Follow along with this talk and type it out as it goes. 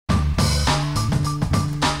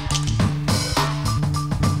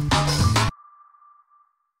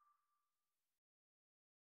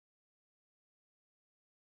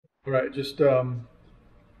All right, just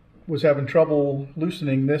was having trouble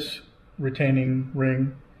loosening this retaining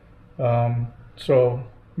ring. So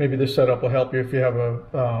maybe this setup will help you if you have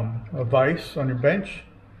a vise on your bench.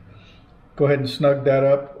 Go ahead and snug that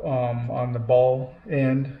up on the ball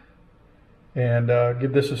end, and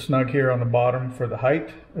give this a snug here on the bottom for the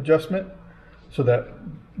height adjustment, so that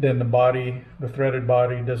then the threaded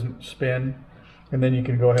body doesn't spin, and then you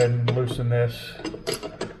can go ahead and loosen this.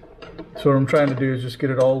 So what I'm trying to do is just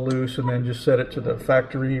get it all loose and then just set it to the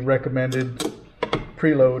factory recommended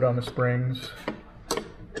preload on the springs.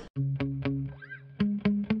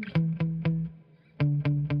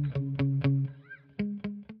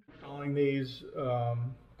 Following these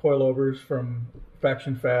coilovers from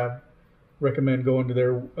FactionFab, recommend going to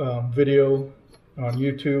their video on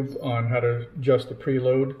YouTube on how to adjust the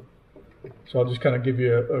preload. So I'll just kind of give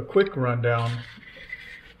you a quick rundown.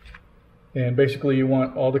 And basically you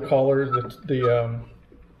want all the collars, the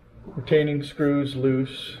retaining screws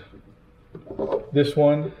loose. This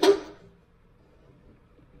one,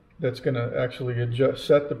 that's going to actually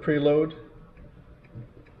set the preload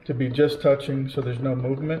to be just touching so there's no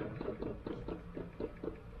movement.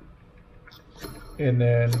 And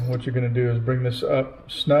then what you're going to do is bring this up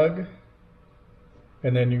snug,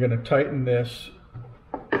 and then you're going to tighten this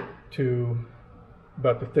to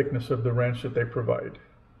about the thickness of the wrench that they provide,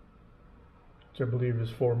 which I believe is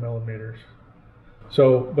 4 millimeters.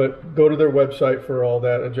 So, but go to their website for all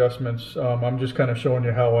that adjustments. I'm just kind of showing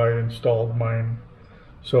you how I installed mine.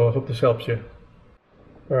 So I hope this helps you.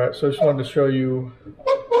 All right, so I just wanted to show you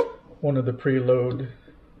one of the preload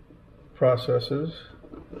processes.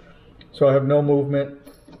 So I have no movement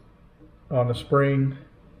on the spring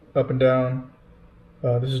up and down.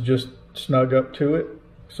 This is just snug up to it.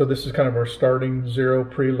 So this is kind of our starting zero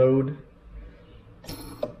preload.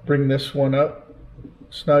 Bring this one up,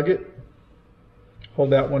 snug it, hold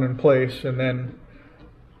that one in place, and then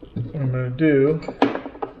what I'm going to do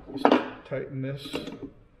is tighten this,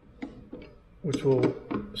 which will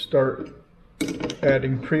start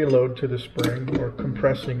adding preload to the spring or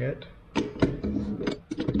compressing it.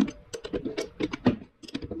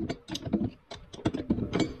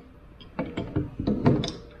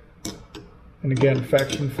 And again,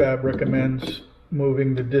 FactionFab recommends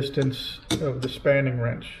moving the distance of the spanning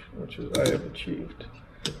wrench, which is I have achieved.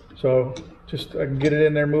 So just I can get it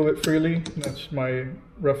in there, move it freely. That's my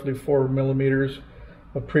roughly 4 millimeters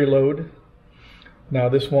of preload. Now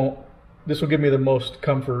this will give me the most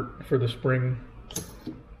comfort for the spring.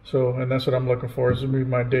 So, and that's what I'm looking for, is to be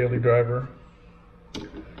my daily driver.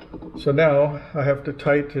 So now I have to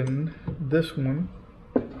tighten this one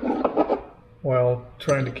while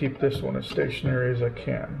trying to keep this one as stationary as I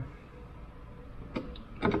can.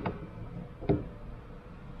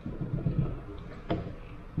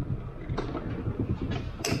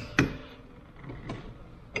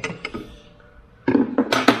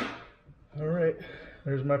 Alright,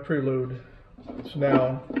 there's my preload. So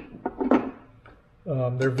now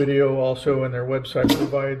their video also and their website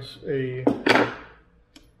provides a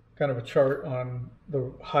kind of a chart on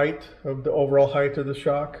the height of the overall height of the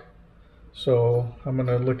shock. So I'm going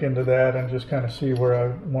to look into that and just kind of see where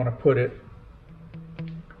I want to put it.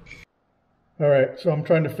 Alright, so I'm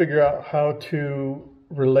trying to figure out how to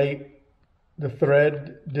relate the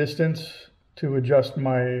thread distance to adjust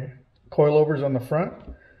my coilovers on the front.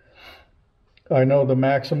 I know the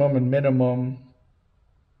maximum and minimum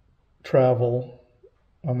travel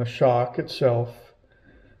on the shock itself,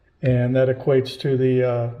 and that equates to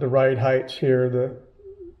the ride heights here.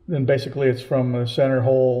 Then basically it's from the center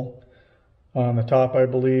hole on the top, I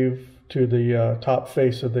believe, to the top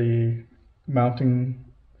face of the mounting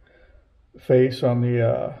face on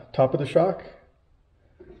the top of the shock.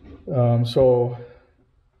 So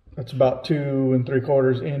that's about 2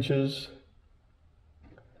 3/4 inches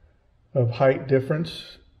of height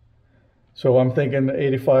difference. So I'm thinking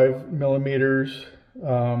 85 millimeters,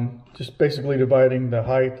 just basically dividing the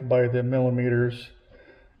height by the millimeters,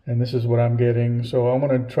 and this is what I'm getting. So I'm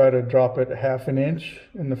going to try to drop it 1/2 inch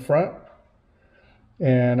in the front,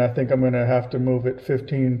 and I think I'm going to have to move it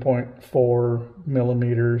 15.4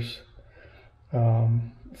 millimeters as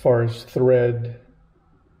far as thread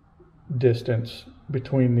distance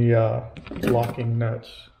between the locking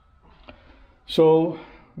nuts. So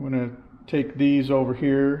I'm going to take these over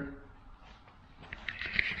here.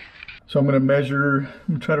 So I'm going to measure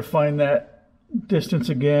and try to find that distance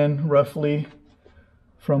again, roughly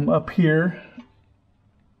from up here,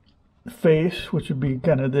 face, which would be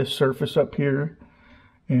kind of this surface up here.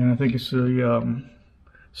 And I think it's the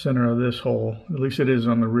center of this hole. At least it is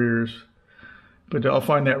on the rears. But I'll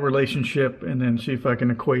find that relationship and then see if I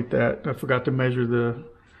can equate that. I forgot to measure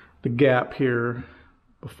the the gap here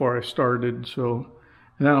before I started, so,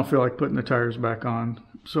 and I don't feel like putting the tires back on.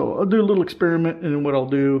 So I'll do a little experiment, and then what I'll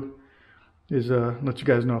do is let you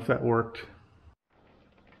guys know if that worked.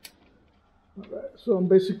 Alright, so I'm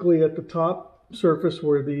basically at the top surface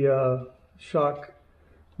where the shock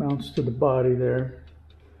mounts to the body there,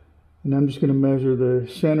 and I'm just going to measure the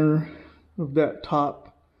center of that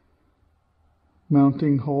top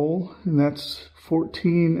mounting hole, and that's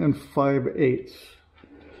 14 5/8.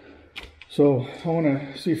 So I want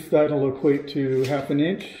to see if that'll equate to 1/2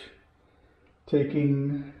 inch,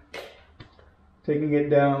 taking it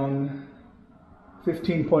down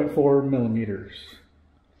 15.4 millimeters.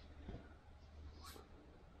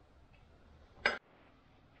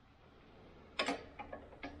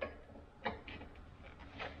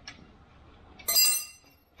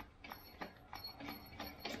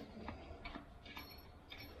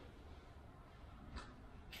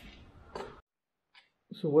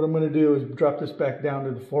 So what I'm going to do is drop this back down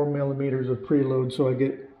to the 4 millimeters of preload so I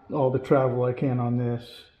get all the travel I can on this.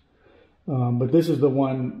 But this is the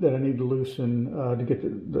one that I need to loosen to get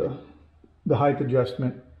the height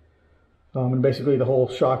adjustment. And basically the whole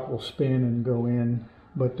shock will spin and go in.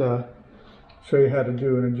 But show you how to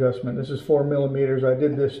do an adjustment. This is 4 millimeters. I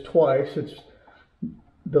did this twice. It's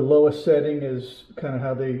the lowest setting is kind of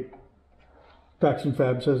how they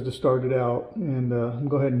FactionFab says to start it out. And I'll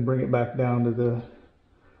go ahead and bring it back down to the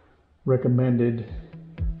recommended.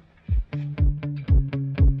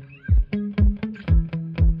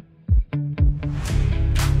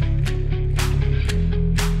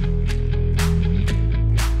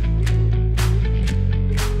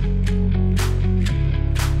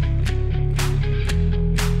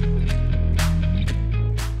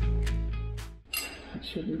 It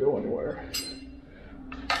shouldn't go anywhere.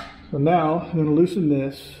 So now I'm going to loosen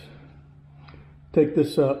this, take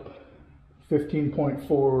this up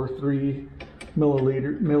 15.43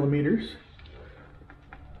 millimeters.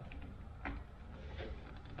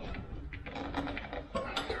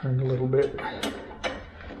 Turn a little bit.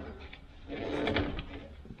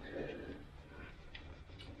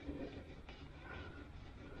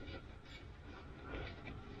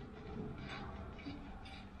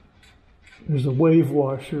 There's a wave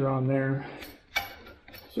washer on there,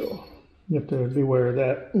 so you have to be aware of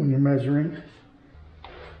that when you're measuring.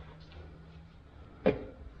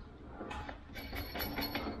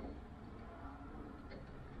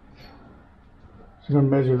 I'm going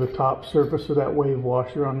to measure the top surface of that wave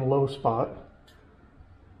washer on the low spot.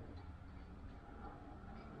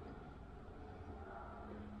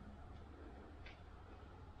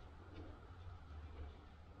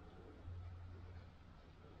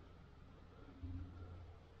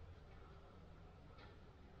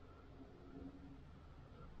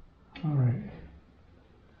 All right.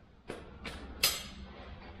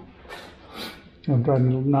 I'm trying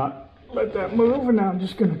to not let that move, and now I'm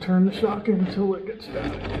just going to turn the shock in until it gets down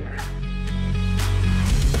there.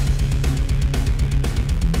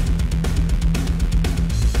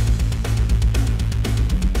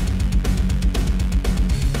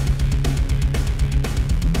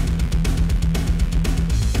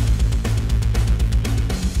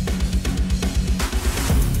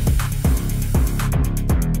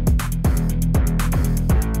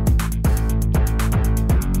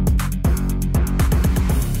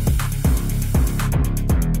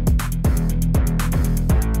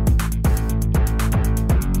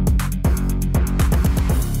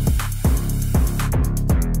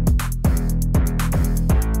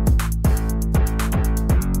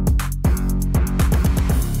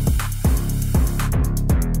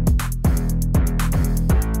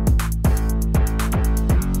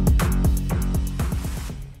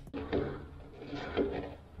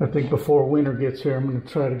 I think before winter gets here, I'm going to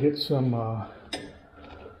try to get some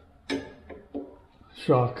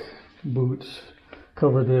shock boots,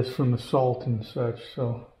 cover this from the salt and such.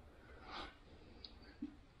 So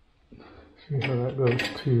see how that goes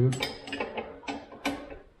too.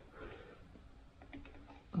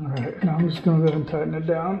 All right, now I'm just going to go ahead and tighten it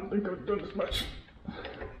down. I think I've done as much.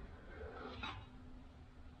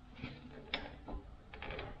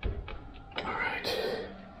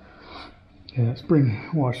 Yeah, that spring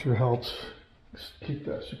washer helps keep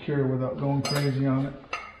that secure without going crazy on it.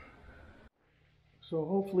 So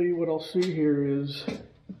hopefully what I'll see here is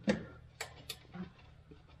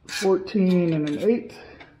 14 1/8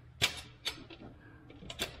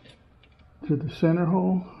 to the center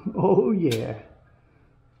hole. Oh yeah.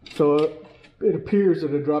 So it appears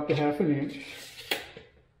that it dropped 1/2 inch.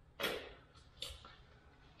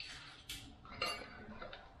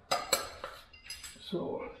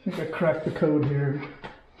 So I think I cracked the code here,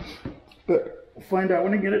 but find out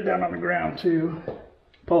when I get it down on the ground too.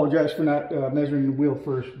 Apologize for not measuring the wheel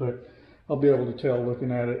first, but I'll be able to tell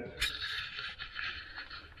looking at it.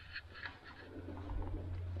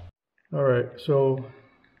 All right, so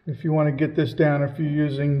if you want to get this down, if you're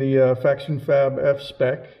using the FactionFab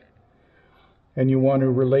F-Spec and you want to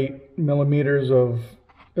relate millimeters of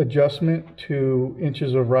adjustment to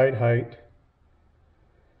inches of ride height,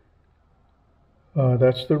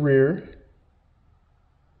 that's the rear.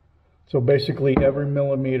 So basically every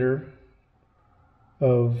millimeter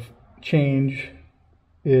of change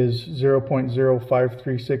is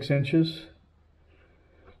 0.0536 inches.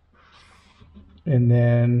 And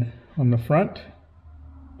then on the front,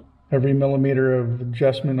 every millimeter of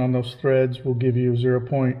adjustment on those threads will give you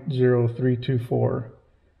 0.0324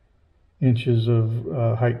 inches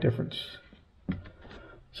of height difference.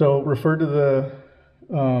 So refer to the,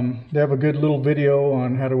 they have a good little video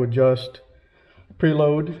on how to adjust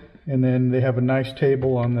preload, and then they have a nice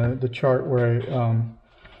table on the chart where I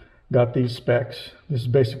got these specs. This is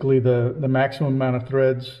basically the maximum amount of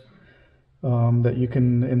threads that you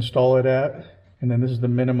can install it at, and then this is the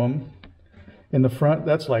minimum. In the front,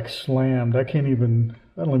 that's like slammed. I don't even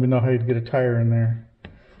know how you'd get a tire in there.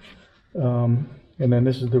 And then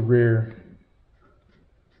this is the rear.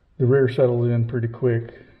 The rear settled in pretty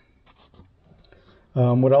quick.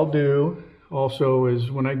 What I'll do also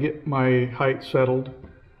is when I get my height settled,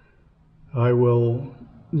 I will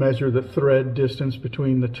measure the thread distance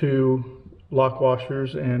between the two lock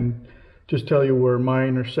washers and just tell you where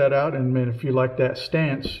mine are set out, and then if you like that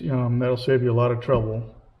stance, that'll save you a lot of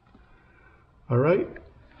trouble. All right,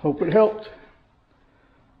 hope it helped.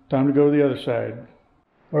 Time to go to the other side.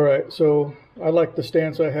 All right, so I like the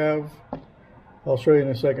stance I have. I'll show you in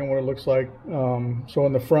a second what it looks like. So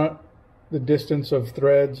in the front, the distance of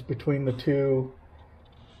threads between the two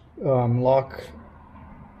lock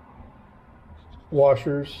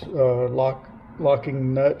washers,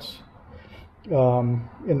 locking nuts.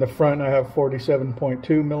 In the front I have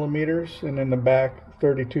 47.2 millimeters, and in the back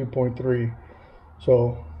 32.3.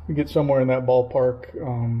 So you get somewhere in that ballpark,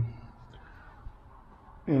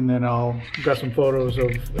 and then I'll got some photos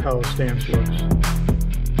of how the stance looks.